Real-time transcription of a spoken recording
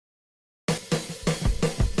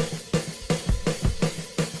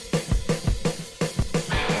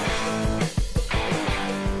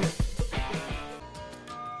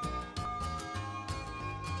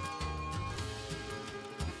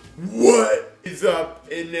is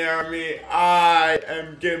up in the army? I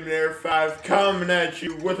am Inator5 coming at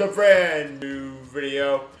you with a brand new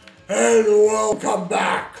video. And welcome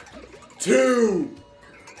back to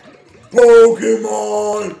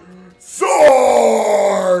Pokemon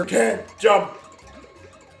Sword! Can't jump.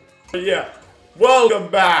 But yeah, welcome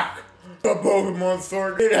back to Pokemon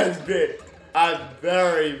Sword. It has been a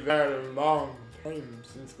very, very long time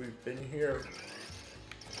since we've been here.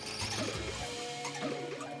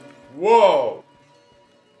 Whoa!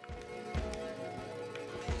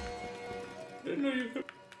 Didn't know you could.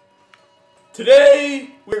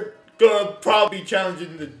 Today, we're gonna probably be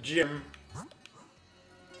challenging the gym.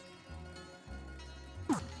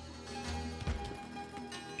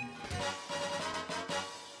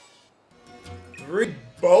 Three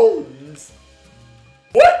bones?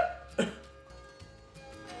 What? And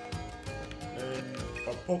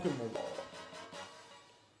a Pokemon ball.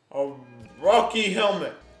 A Rocky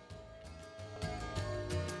helmet.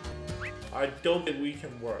 I don't think we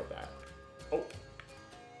can wear that. Oh.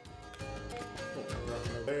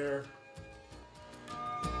 Nothing there.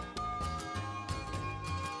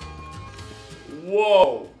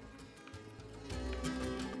 Whoa.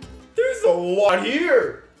 There's a lot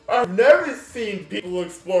here. I've never seen people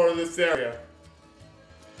explore this area.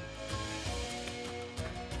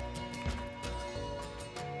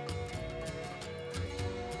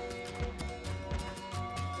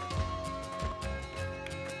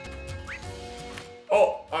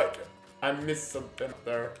 Oh, I missed something up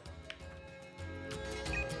there.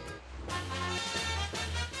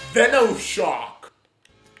 Venoshock!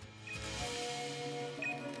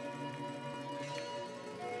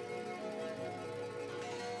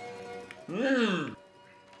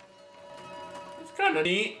 It's kinda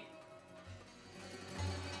neat.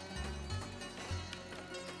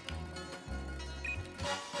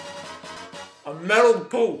 A metal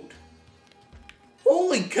coat.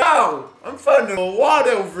 Holy cow! I'm finding a lot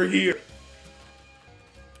over here.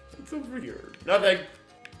 What's over here? Nothing.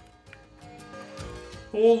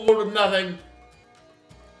 Whole load of nothing.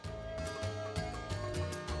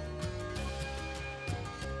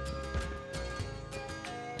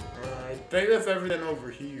 I think that's everything over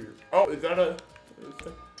here. Oh, is that a... No,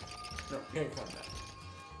 can't climb that.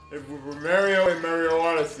 If we were Mario in Mario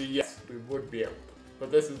Odyssey, yes, we would be able to.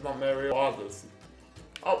 But this is not Mario Odyssey.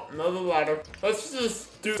 Oh, another ladder. Let's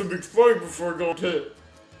just do some exploring before going to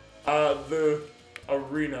the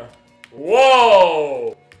arena.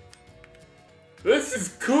 Whoa! This is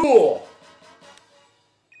cool!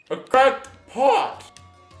 A cracked pot!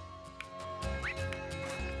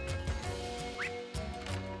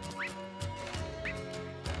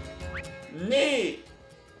 Neat!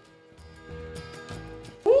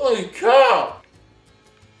 Holy cow!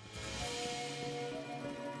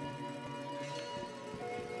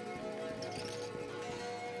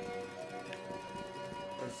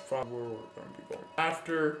 That's probably where we're going to be going.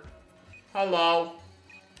 After... Hello.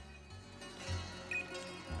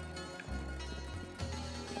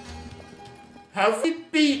 Have we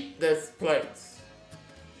beat this place?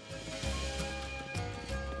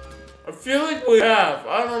 I feel like we have.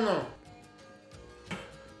 I don't know.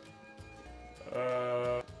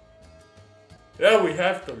 Yeah, we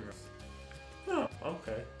have done this. Oh,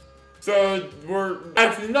 okay. So, we're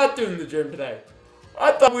actually not doing the gym today.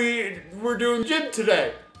 I thought we were doing gym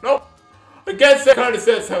today. Nope. I guess that kind of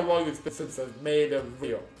says how long it's been since I've made a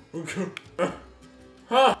video.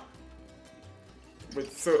 Huh.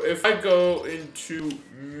 But so if I go into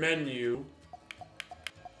menu,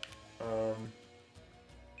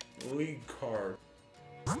 league card.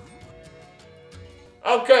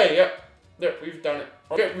 Okay, yep. There, we've done it.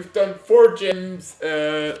 Okay, we've done 4 gyms.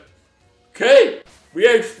 Okay, we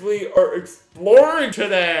actually are exploring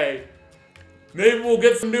today. Maybe we'll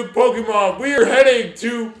get some new Pokemon. We are heading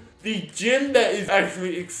to the gym that is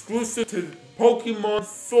actually exclusive to Pokemon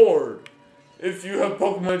Sword. If you have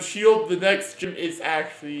Pokemon Shield, the next gym is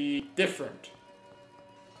actually different.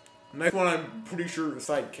 The next one I'm pretty sure is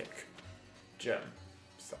Sidekick gym.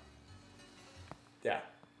 So, yeah.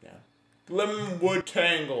 Glimwood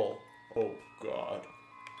Tangle. Oh god.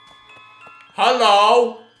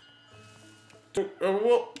 Hello!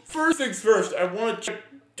 Well, first things first, I want to check,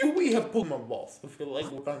 do we have Pokemon balls? I feel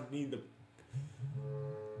like we're gonna need them.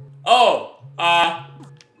 Oh,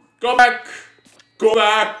 go back! Go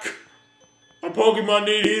back! Our Pokemon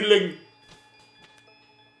need healing.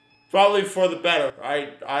 Probably for the better.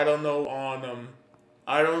 I don't know on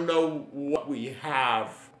I don't know what we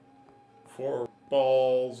have for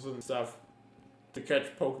balls and stuff to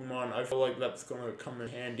catch Pokemon. I feel like that's gonna come in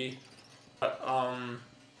handy. But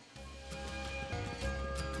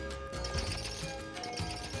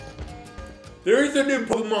There is a new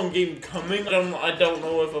Pokemon game coming. I don't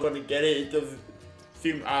know if I'm gonna get it. It doesn't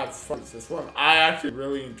seem as fun as this one. I actually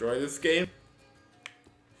really enjoy this game.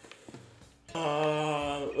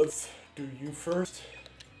 Let's do you first.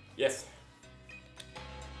 Yes.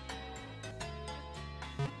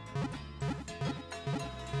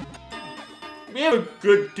 We have a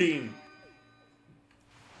good team.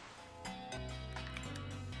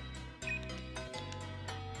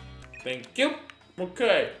 Thank you.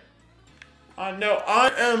 Okay. Now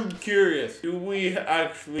I am curious. Do we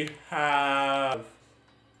actually have?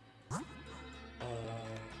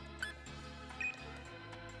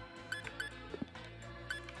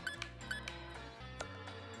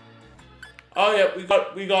 Oh yeah,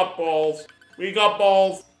 we got balls. We got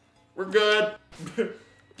balls. We're good.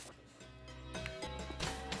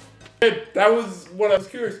 Hey, that was what I was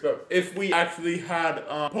curious about. If we actually had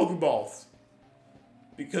Pokeballs.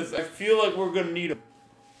 Because I feel like we're gonna need them.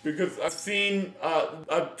 Because I've seen,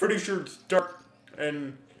 I'm pretty sure it's dark,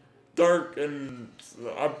 and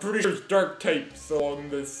I'm pretty sure it's dark types along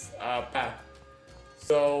this path.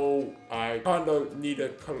 So I kinda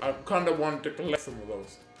wanted to collect some of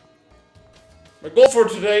those. My goal for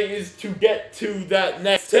today is to get to that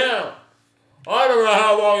next town. I don't know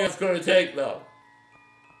how long it's gonna take though.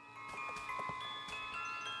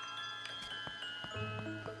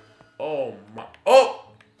 Oh my, oh!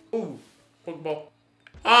 Ooh, Pokeball.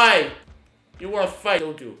 Hi! You wanna fight,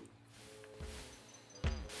 don't you?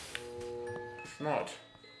 It's not.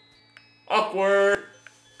 Awkward!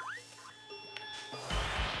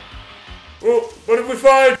 Oh, what did we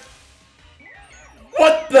find?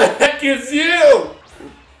 What the heck is you?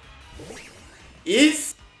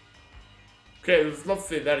 Is? Okay, let's not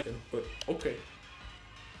say that again, but okay.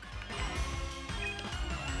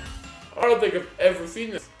 I don't think I've ever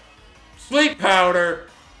seen this. Sleep powder!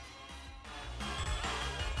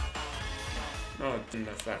 No, it didn't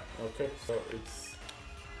mess that. Okay, so it's...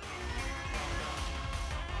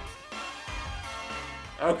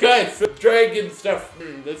 Okay, so dragon stuff.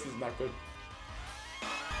 This is not good.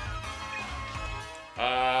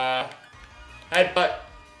 Headbutt.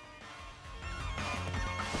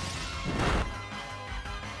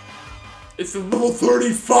 It's a level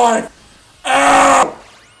 35! Ow!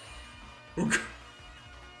 Okay.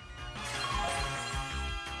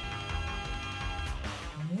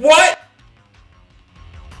 What?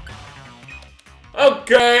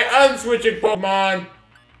 Okay, I'm switching Pokemon.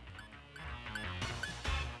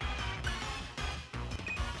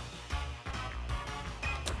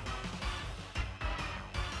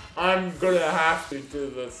 I'm gonna have to do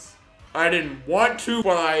this. I didn't want to,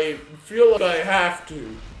 but I feel like I have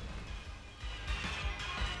to.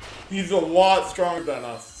 He's a lot stronger than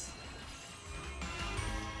us.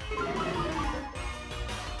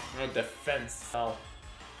 My defense fell.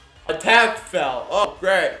 Attack fell. Oh,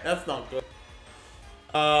 great. That's not good.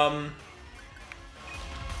 I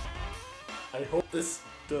hope this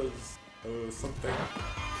does something.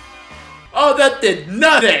 Oh, that did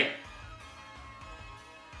nothing!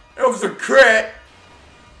 It was a crit!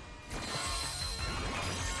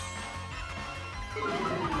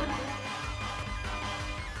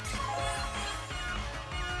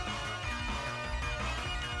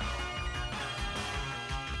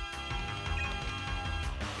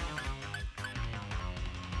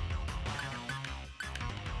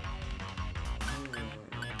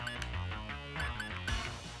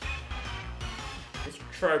 Let's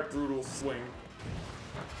try Brutal Swing.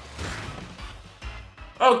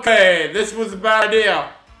 Okay, this was a bad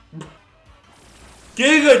idea.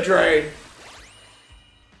 Giga Drain.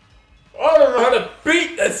 I don't know how to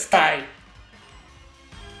beat this guy.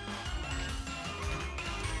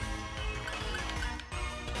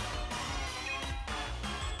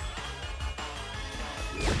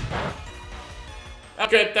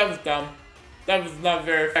 Okay, that was dumb. That was not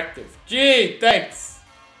very effective. Gee, thanks.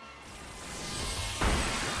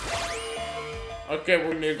 Okay,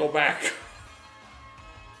 we're gonna go back.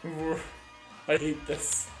 I hate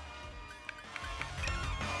this.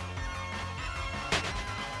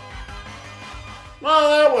 Well,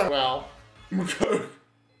 that went well.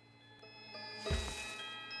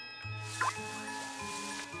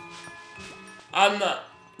 I'm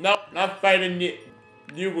not fighting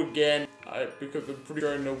you again. Because I'm pretty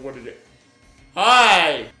sure I know what it is.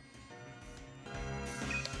 Hi!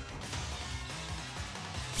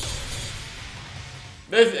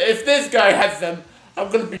 If this guy has them,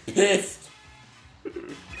 I'm gonna be pissed.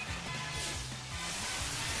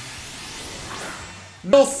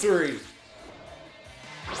 Nursery.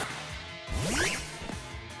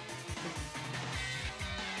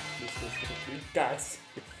 Guys.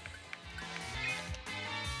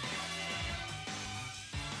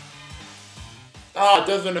 Ah, it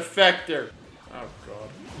doesn't affect her. Oh god.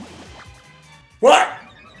 What?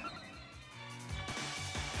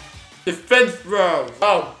 Defense throws.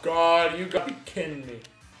 Oh god, you gotta be kidding me.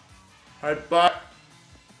 Alright, but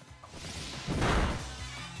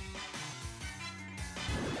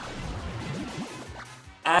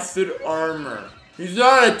acid armor. He's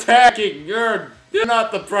not attacking. You're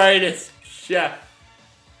not the brightest, chef.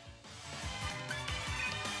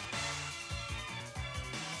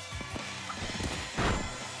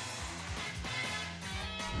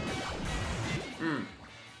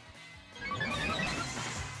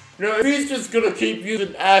 You know, if he's just gonna keep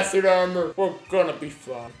using acid armor, we're gonna be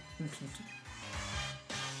fine.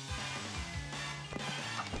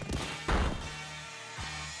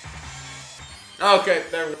 Okay,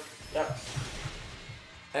 there we go. Yeah.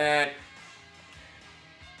 And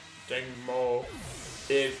Dingmo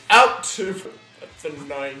is out. That's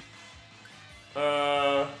annoying.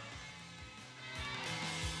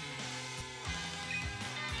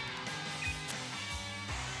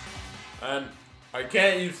 And I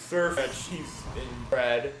can't use Surf Edge, he's in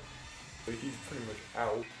red, so he's pretty much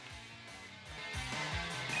out.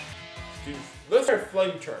 Let's try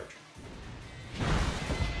Flame Charge.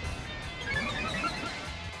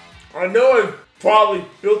 I know I've probably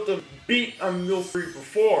built a beat on Mill Street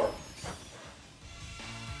before.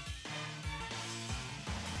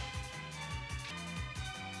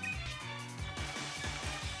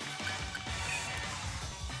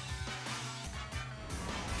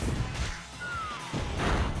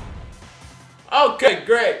 Okay,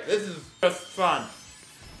 great. This is just fun.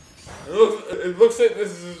 It looks like this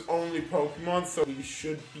is his only Pokemon, so we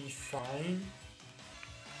should be fine.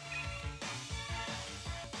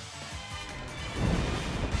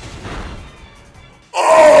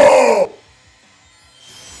 Oh!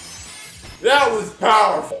 That was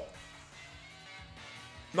powerful.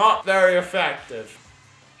 Not very effective.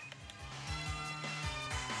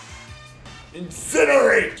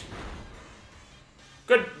 Incinerate!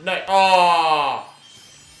 Good night. Aww.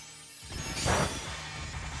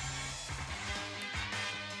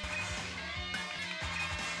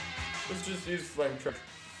 Let's just use Flame Charge.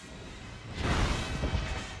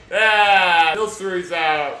 Yeah, Mill 3's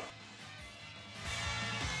out.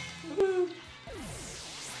 Woohoo.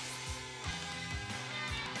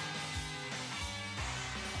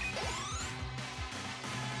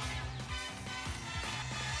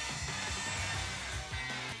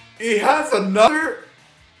 He has another.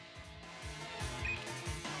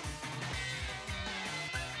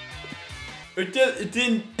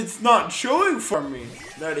 It's not showing for me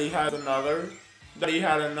that he had another.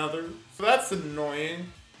 So that's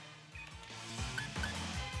annoying.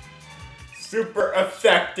 Super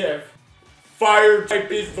effective. Fire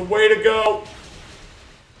type is the way to go.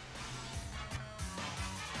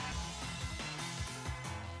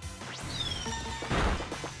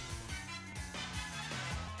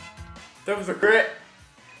 That was a crit.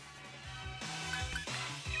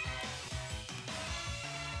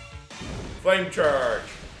 Flame Charge.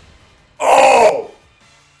 Oh!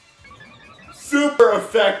 Super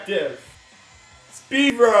effective.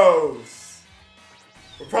 Speed Rose.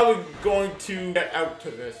 We're probably going to get out to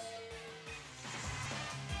this.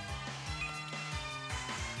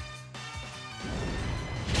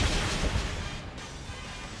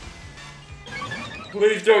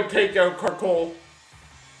 Please don't take out Carcole.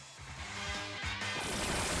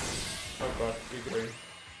 Oh god, be green.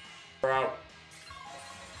 We're out.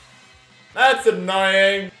 That's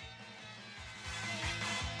annoying.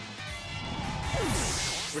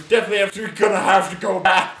 We're definitely gonna have to go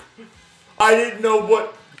back. I didn't know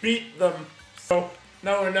what beat them, so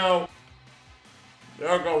now we know.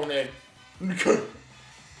 They're going in.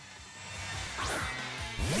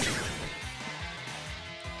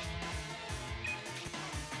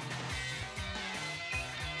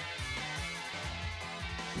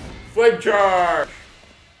 Flame Charge!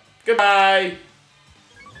 Goodbye!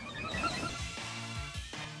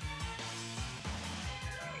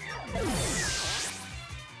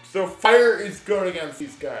 So fire is good against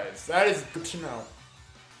these guys. That is good to know.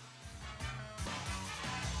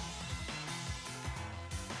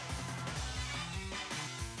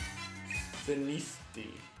 Sinisti.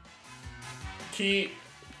 Key.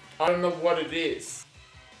 I don't know what it is.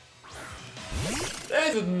 That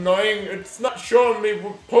is annoying. It's not showing me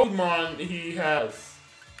what Pokemon he has.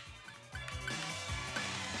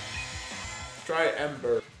 Try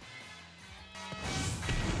Ember.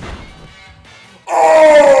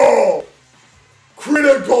 Oh!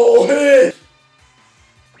 Critical hit!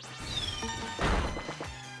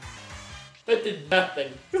 That did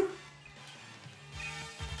nothing.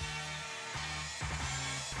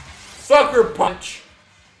 sucker punch.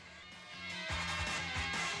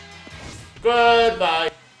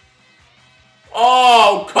 Goodbye.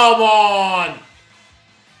 Oh, come on.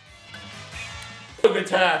 Quick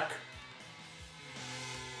attack.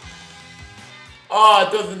 Oh,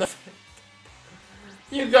 it doesn't.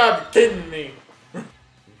 You gotta be kidding me.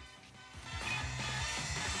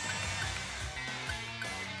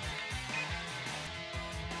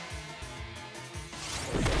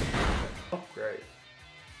 Oh, great.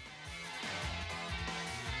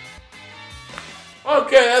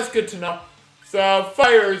 Okay, that's good to know. So,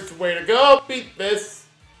 fire is the way to go. Beat this.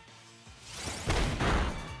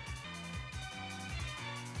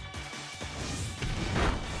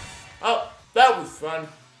 Oh, that was fun.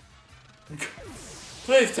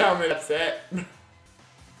 Please tell me that's it.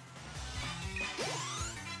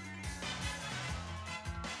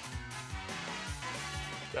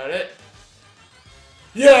 Got it?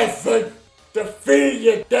 Yes, I defeated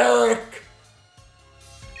you, Derek!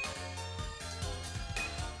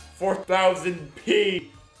 4,000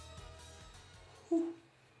 P.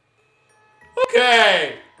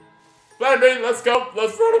 Okay! Let's go.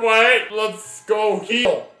 Let's run away. Let's go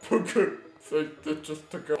heal. So that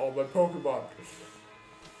just took out all my Pokemon.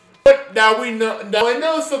 But now we know. Now I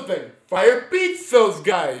know something. Fire beats those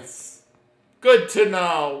guys. Good to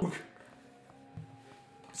know.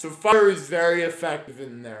 So fire is very effective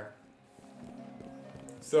in there.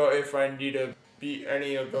 So if I need to beat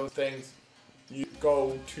any of those things, you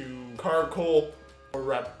go to Carkol or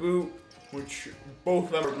Raboot, which both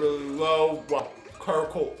of them are really low. Well,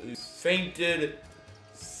 Carkol is fainted,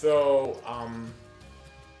 so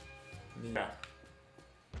yeah.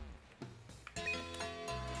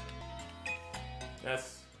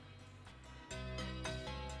 Yes.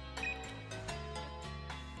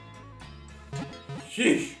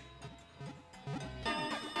 Sheesh.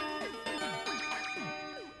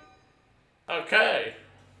 Okay.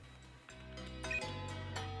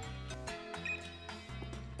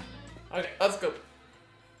 Okay, let's go.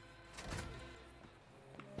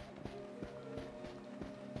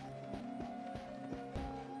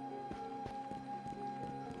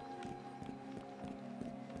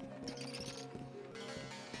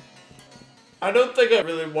 I don't think I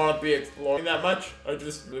really want to be exploring that much. I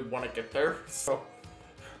just really want to get there, so.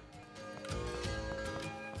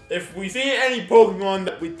 If we see any Pokemon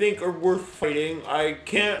that we think are worth fighting, I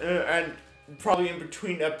can't, and probably in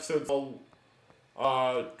between episodes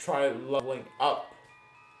I'll try leveling up.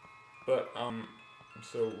 But,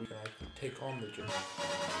 so we can actually take on the gym.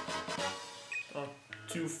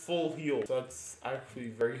 2 full heals, that's actually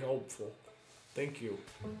very helpful. Thank you.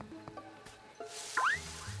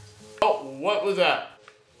 Oh, what was that?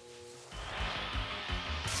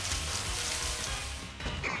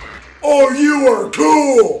 Oh, you are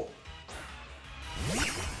cool!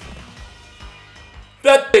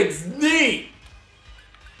 That thing's neat!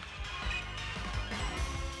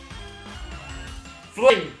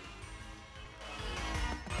 Fling!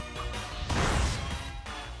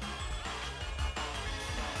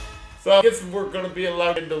 So I guess we're gonna be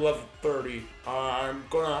allowed into level 30. I'm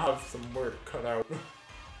gonna have some work cut out.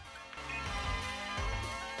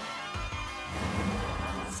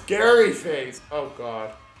 Scary face! Oh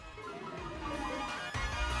god.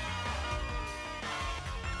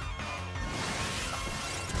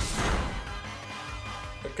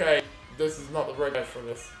 Okay, this is not the right guy for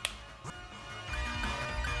this.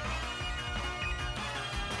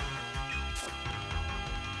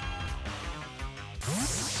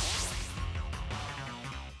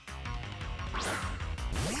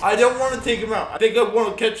 I don't want to take him out. I think I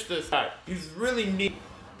want to catch this guy. He's really neat.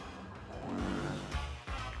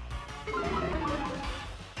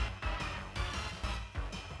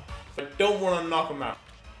 I don't want to knock him out.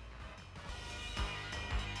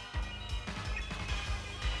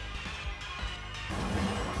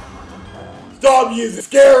 Stop using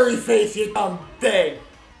scary face, you dumb thing!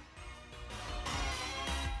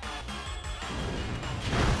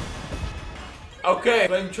 Okay,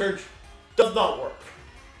 Flame Church does not work.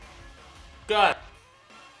 Got it.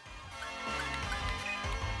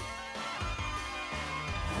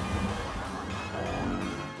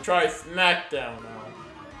 Try Smackdown now.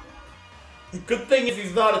 The good thing is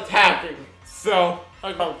he's not attacking, so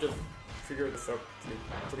I can just figure this out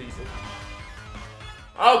pretty easily.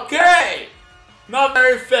 Okay! Not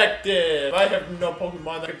very effective! I have no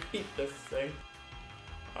Pokemon that can beat this thing.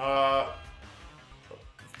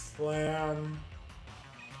 Slam.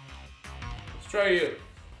 Let's try you.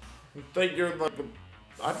 I think you're like the...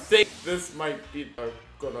 I think this might be a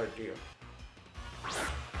good idea.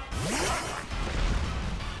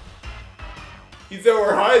 He's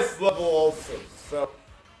our highest level also, so...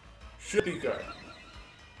 should be good.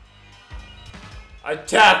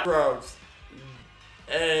 Attack rows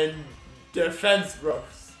and defense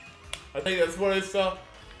rows. I think that's what I saw.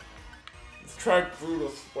 Let's try brutal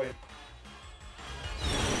swing.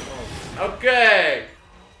 Okay.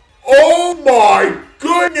 Oh my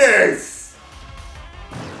goodness!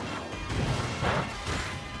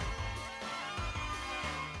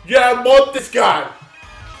 Yeah, I want this guy.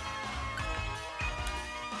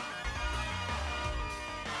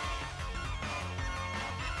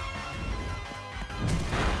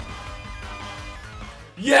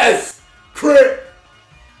 Yes! Crit!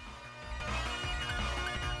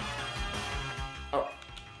 Oh.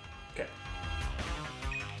 Okay.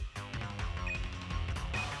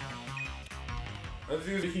 Let's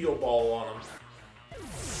use a heal ball on him.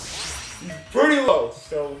 He's pretty low,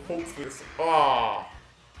 so hopefully this. Ah.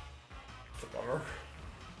 It's a bummer.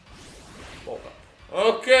 Hold up.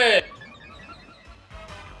 Okay!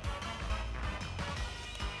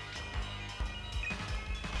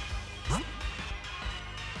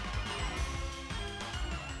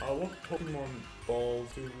 What Pokemon balls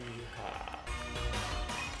do we have?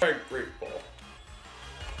 Try Great Ball.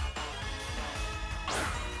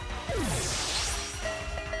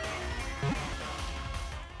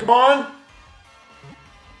 Come on!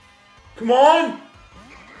 Come on!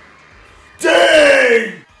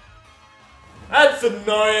 Dang! That's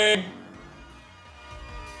annoying!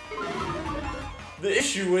 The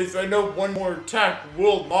issue is I know one more attack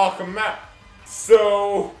will knock him out.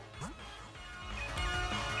 So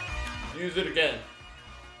use it again.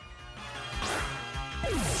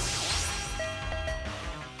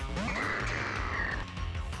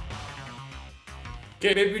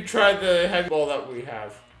 Okay, maybe try the heavy ball that we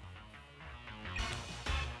have.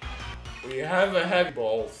 We have a heavy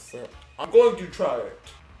ball, so I'm going to try it.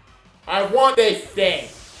 I want this thing.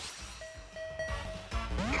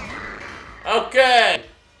 Okay.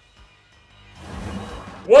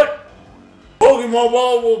 What Pokemon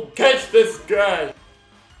ball will catch this guy?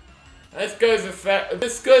 This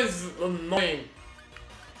guy's annoying.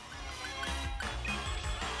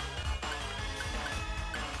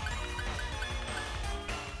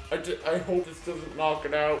 I hope this doesn't knock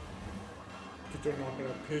it out. Please don't knock it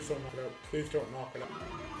out. Please don't knock it out. Please don't knock it out.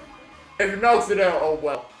 If it knocks it out, oh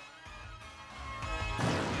well.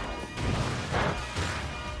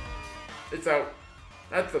 It's out.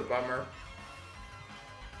 That's a bummer.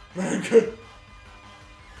 Good.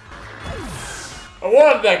 I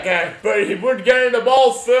wanted that guy, but he wouldn't get in the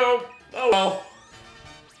ball, so oh well.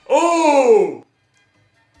 Ooh!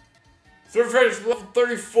 Surfetch level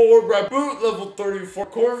 34, Raboot level 34,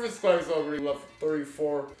 Corvus is already level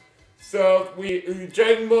 34. So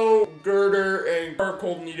Jangmo, Girder, and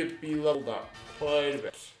Carcold need to be leveled up quite a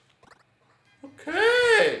bit.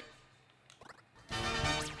 Okay!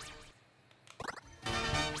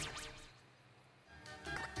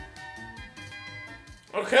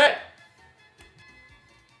 Okay!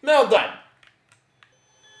 Now done!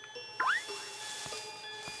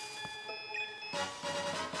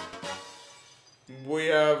 We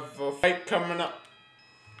have a fight coming up.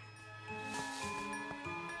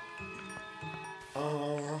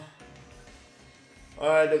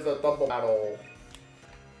 It is a double battle.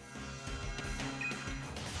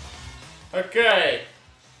 Okay.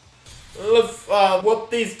 Let's whoop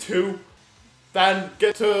these two, then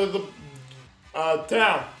get to the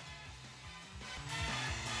town.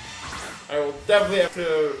 I will definitely have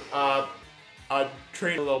to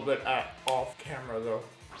train a little bit off camera though.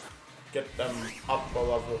 Get them up a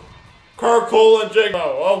level. Carcool and Jigmo,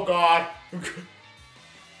 oh god.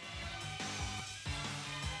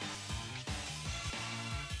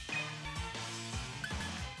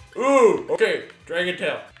 Ooh, okay, Dragon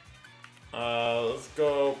Tail. Let's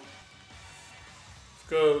go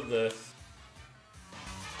this.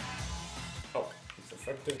 Oh, it's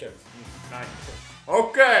effective against 9.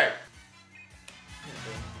 Okay!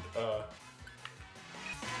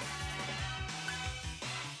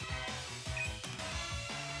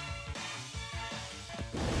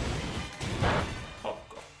 Oh,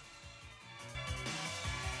 go.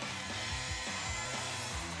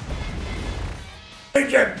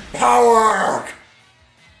 Agent power!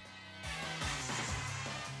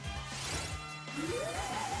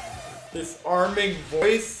 Disarming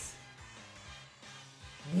voice?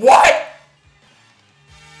 What?!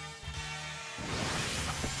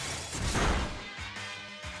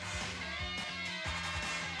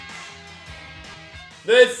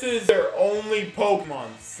 This is their only Pokemon,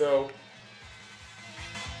 so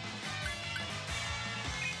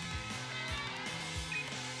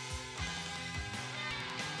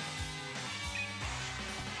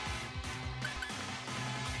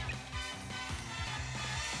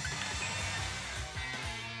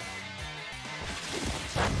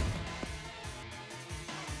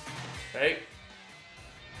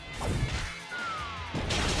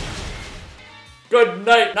Good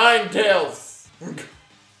night, Ninetales.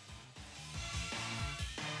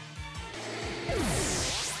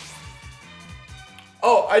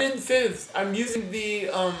 Oh, I didn't say this. I'm using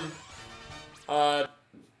the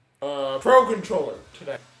Pro controller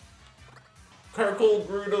today. Carcoal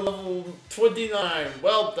grew to level 29.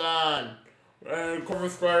 Well done. And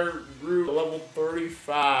Corvus Squire grew to level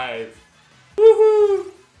 35.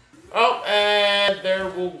 Woohoo! Oh, and there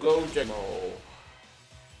will go Gemo.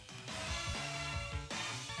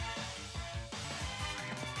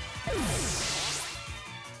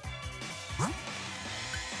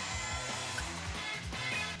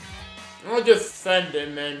 I'll just send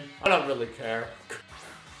him in. I don't really care.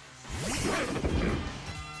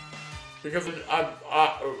 Because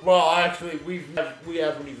well, actually, we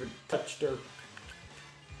haven't even touched her.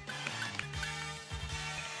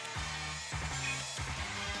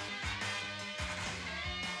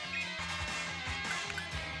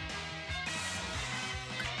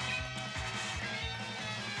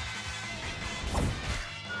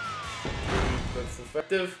 That's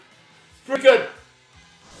effective. Pretty good.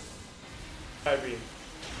 I mean,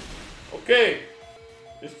 okay.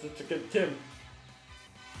 This is to get Tim.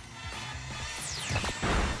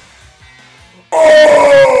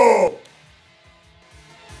 Oh!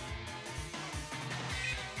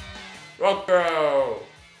 Rock throw.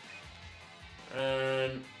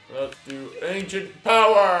 And let's do ancient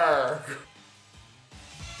power.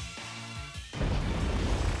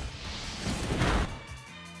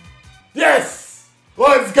 Yes!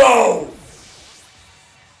 Let's go!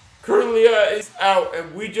 Curlia is out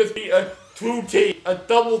and we just beat a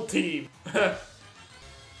double team.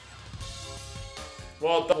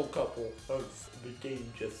 Well, double couple, as the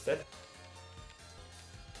game just said.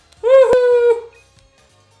 Woohoo!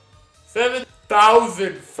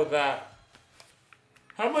 7,000 for that.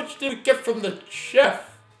 How much did we get from the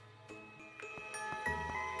chef?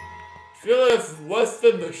 I feel like it's less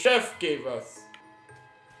than the chef gave us.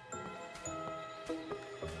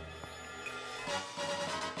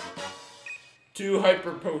 Two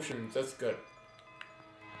hyper potions, that's good.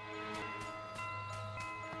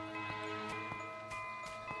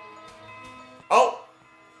 Oh!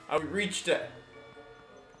 I've reached it.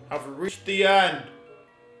 I've reached the end.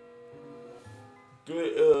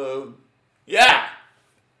 Good, yeah!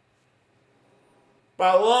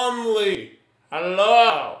 Balumley!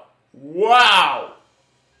 Hello! Wow!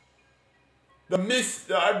 Isn't this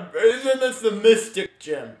the Mystic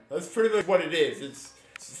Gem? That's pretty much what it is. It's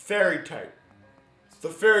fairy type. It's the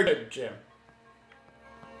fairy type gem.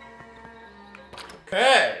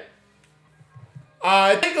 Okay.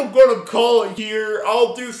 I think I'm gonna call it here.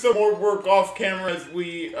 I'll do some more work off camera as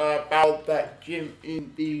we battle that gym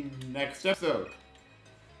in the next episode.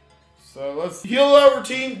 So let's heal our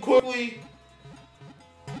team quickly.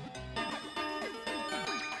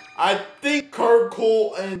 I think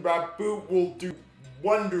Carcoal and Raboot will do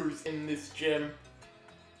wonders in this gym.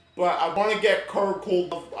 But I want to get Carcoal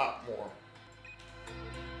a lot more.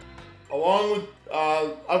 Along with,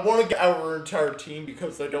 I want to get our entire team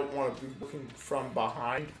because I don't want to be looking from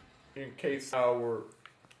behind in case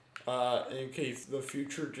in case the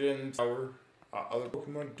future gyms, our other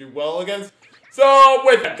Pokemon do well against. So,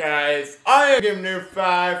 with that, guys, I am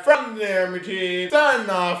GameNerd5 from the Army Team, signing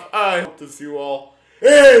off. I hope to see you all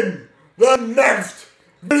in the next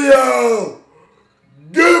video.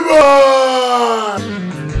 Goodbye!